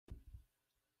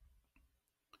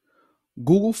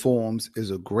Google Forms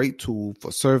is a great tool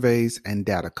for surveys and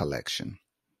data collection.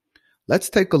 Let's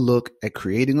take a look at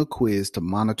creating a quiz to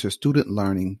monitor student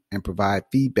learning and provide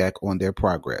feedback on their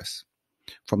progress.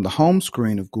 From the home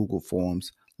screen of Google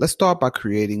Forms, let's start by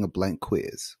creating a blank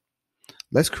quiz.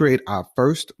 Let's create our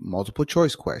first multiple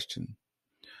choice question.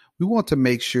 We want to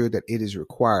make sure that it is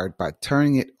required by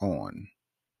turning it on.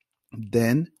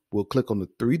 Then we'll click on the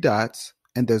three dots,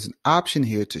 and there's an option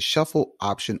here to shuffle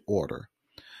option order.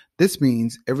 This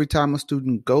means every time a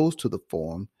student goes to the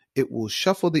form, it will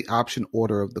shuffle the option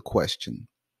order of the question.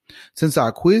 Since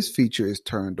our quiz feature is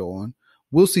turned on,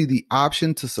 we'll see the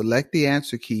option to select the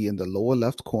answer key in the lower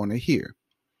left corner here.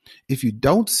 If you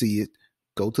don't see it,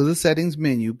 go to the settings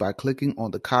menu by clicking on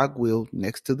the cogwheel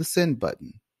next to the send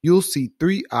button. You'll see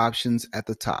three options at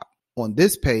the top. On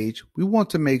this page, we want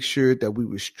to make sure that we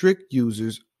restrict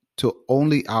users to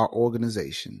only our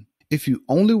organization. If you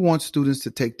only want students to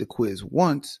take the quiz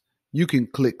once, you can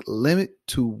click Limit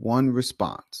to one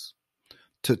response.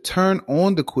 To turn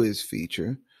on the quiz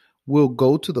feature, we'll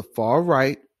go to the far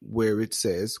right where it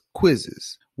says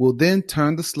Quizzes. We'll then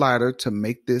turn the slider to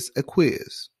make this a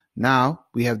quiz. Now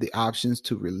we have the options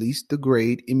to release the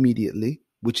grade immediately,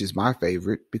 which is my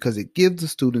favorite because it gives the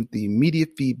student the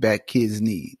immediate feedback kids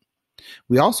need.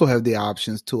 We also have the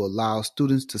options to allow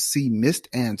students to see missed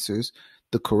answers,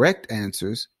 the correct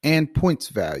answers, and points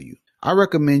value. I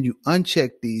recommend you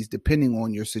uncheck these depending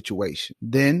on your situation.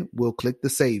 Then we'll click the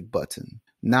Save button.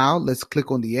 Now let's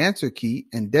click on the answer key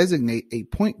and designate a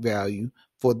point value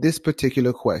for this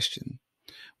particular question.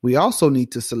 We also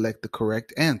need to select the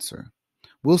correct answer.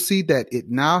 We'll see that it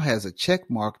now has a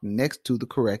check mark next to the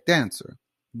correct answer.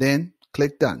 Then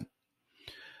click Done.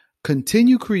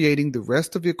 Continue creating the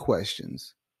rest of your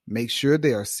questions. Make sure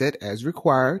they are set as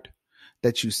required,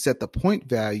 that you set the point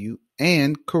value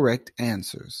and correct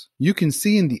answers. You can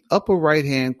see in the upper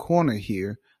right-hand corner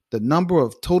here the number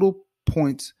of total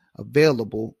points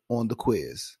available on the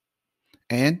quiz.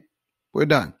 And we're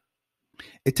done.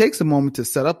 It takes a moment to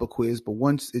set up a quiz, but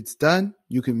once it's done,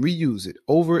 you can reuse it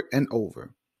over and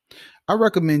over. I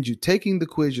recommend you taking the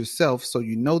quiz yourself so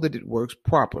you know that it works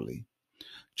properly.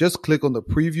 Just click on the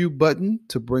preview button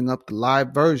to bring up the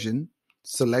live version,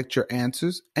 select your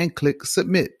answers, and click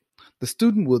Submit. The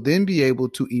student will then be able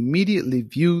to immediately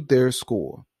view their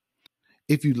score.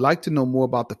 If you'd like to know more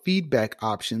about the feedback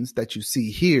options that you see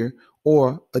here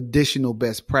or additional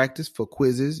best practice for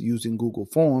quizzes using Google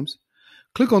Forms,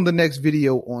 click on the next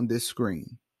video on this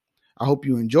screen. I hope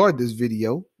you enjoyed this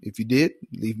video. If you did,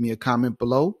 leave me a comment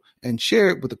below and share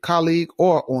it with a colleague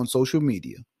or on social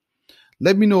media.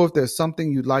 Let me know if there's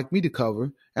something you'd like me to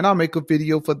cover, and I'll make a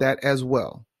video for that as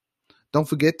well. Don't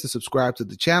forget to subscribe to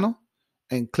the channel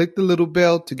and click the little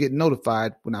bell to get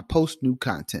notified when I post new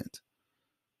content.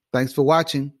 Thanks for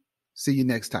watching. See you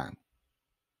next time.